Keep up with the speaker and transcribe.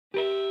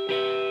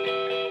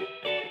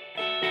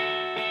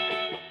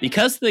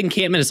Because the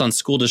encampment is on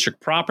school district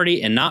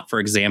property and not, for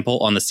example,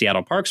 on the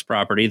Seattle Parks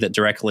property that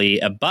directly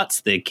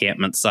abuts the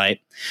encampment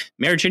site,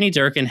 Mayor Jenny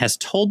Durkan has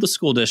told the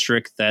school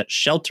district that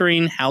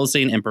sheltering,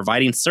 housing, and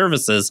providing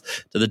services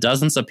to the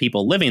dozens of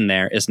people living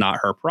there is not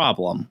her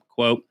problem.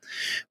 Quote,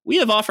 "We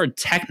have offered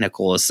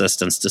technical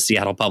assistance to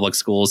Seattle Public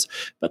Schools,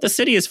 but the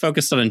city is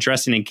focused on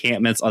addressing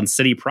encampments on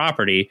city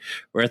property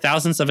where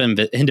thousands of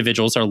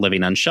individuals are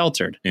living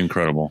unsheltered.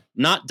 Incredible.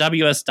 Not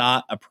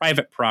WSDOT, a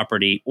private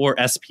property, or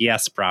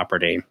SPS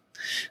property."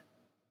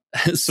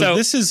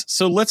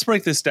 So let's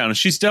break this down.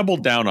 She's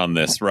doubled down on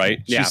this, right?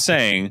 She's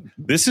saying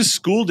this is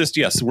school district.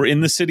 Yes, we're in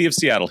the city of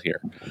Seattle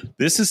here.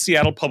 This is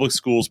Seattle Public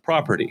Schools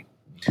property.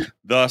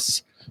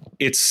 Thus,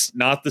 it's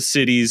not the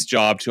city's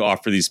job to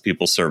offer these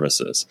people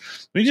services.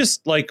 We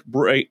just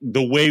break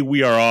the way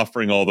we are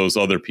offering all those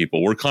other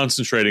people. We're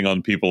concentrating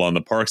on people on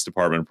the Parks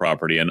Department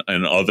property and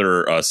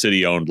other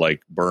city-owned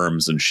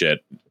berms and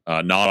shit,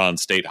 not on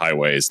state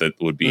highways. That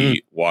would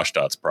be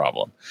WashDOT's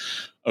problem.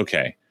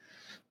 Okay.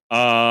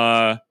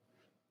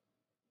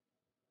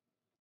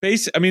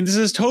 This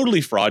is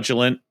totally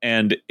fraudulent,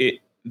 and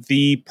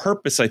the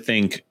purpose, I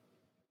think,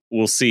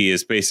 we'll see,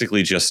 is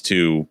basically just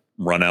to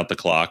run out the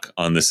clock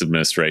on this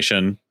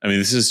administration. I mean,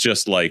 this is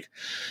just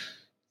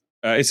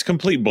it's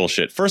complete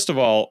bullshit. First of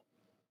all,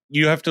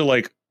 you have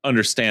to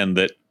understand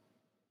that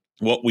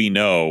what we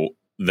know,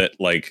 that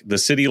the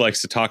city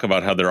likes to talk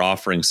about how they're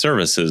offering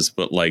services,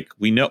 but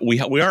we know we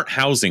aren't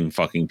housing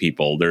fucking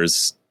people.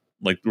 There's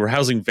we're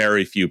housing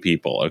very few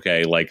people.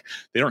 Okay.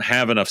 They don't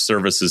have enough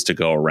services to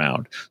go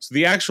around. So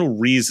the actual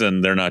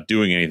reason they're not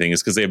doing anything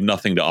is because they have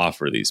nothing to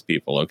offer these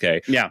people.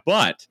 Okay. Yeah.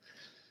 But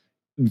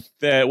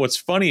what's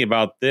funny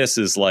about this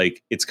is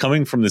it's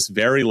coming from this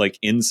very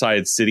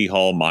inside City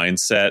Hall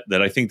mindset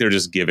that I think they're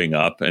just giving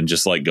up and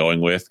just going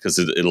with, because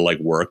it'll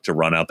work to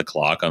run out the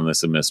clock on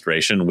this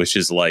administration, which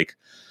is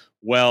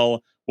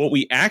well, what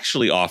we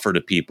actually offer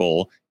to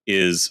people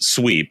is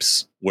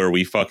sweeps where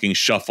we fucking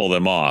shuffle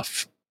them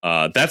off.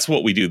 That's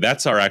what we do.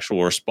 That's our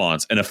actual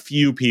response. And a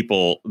few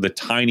people, the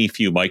tiny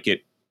few, might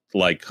get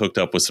hooked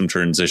up with some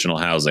transitional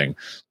housing,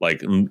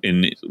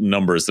 in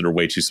numbers that are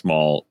way too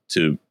small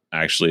to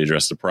actually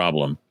address the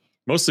problem.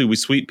 Mostly we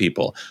sweep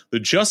people. The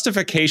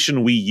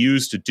justification we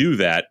use to do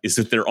that is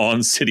that they're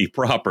on city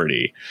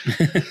property.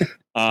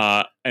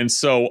 And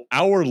so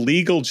our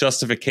legal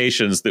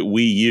justifications that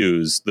we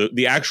use,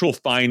 the actual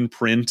fine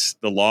print,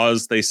 the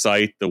laws they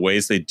cite, the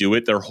ways they do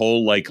it, their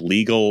whole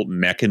legal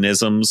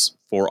mechanisms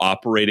for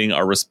operating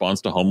our response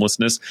to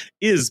homelessness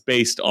is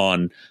based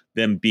on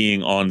them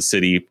being on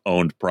city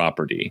owned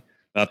property,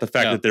 not the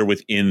fact that they're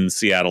within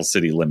Seattle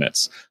city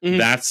limits. Mm-hmm.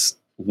 That's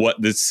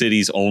what the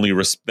city's only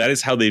that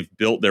is how they've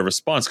built their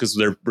response, because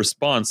their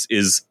response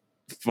is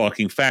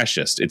fucking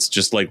fascist. It's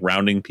just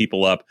rounding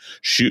people up,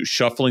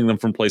 shuffling them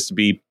from place to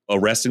be,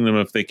 arresting them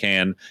if they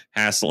can,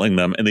 hassling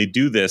them. And they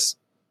do this.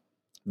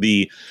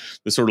 The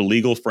sort of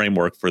legal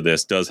framework for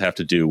this does have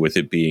to do with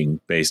it being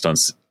based on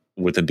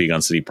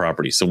city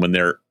property. So when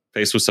they're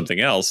faced with something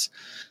else,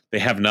 they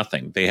have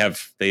nothing.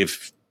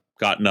 They've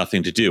got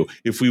nothing to do.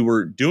 If we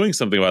were doing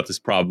something about this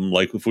problem,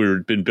 if we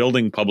had been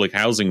building public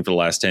housing for the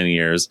last 10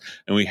 years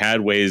and we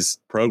had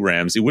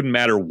programs, it wouldn't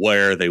matter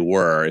where they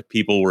were. If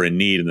people were in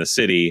need in the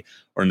city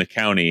or in the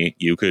county,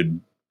 you could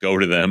go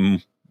to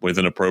them with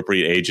an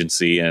appropriate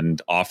agency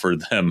and offer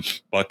them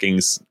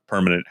fucking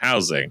permanent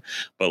housing.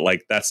 But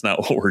that's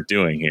not what we're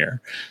doing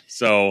here.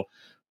 So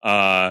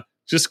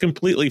just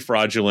completely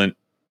fraudulent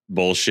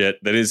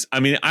bullshit. That is,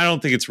 I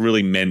don't think it's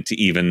really meant to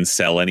even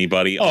sell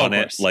anybody on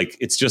it.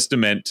 It's just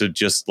meant to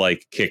just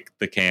kick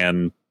the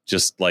can.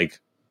 Just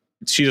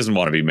she doesn't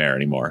want to be mayor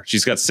anymore.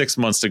 She's got 6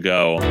 months to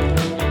go.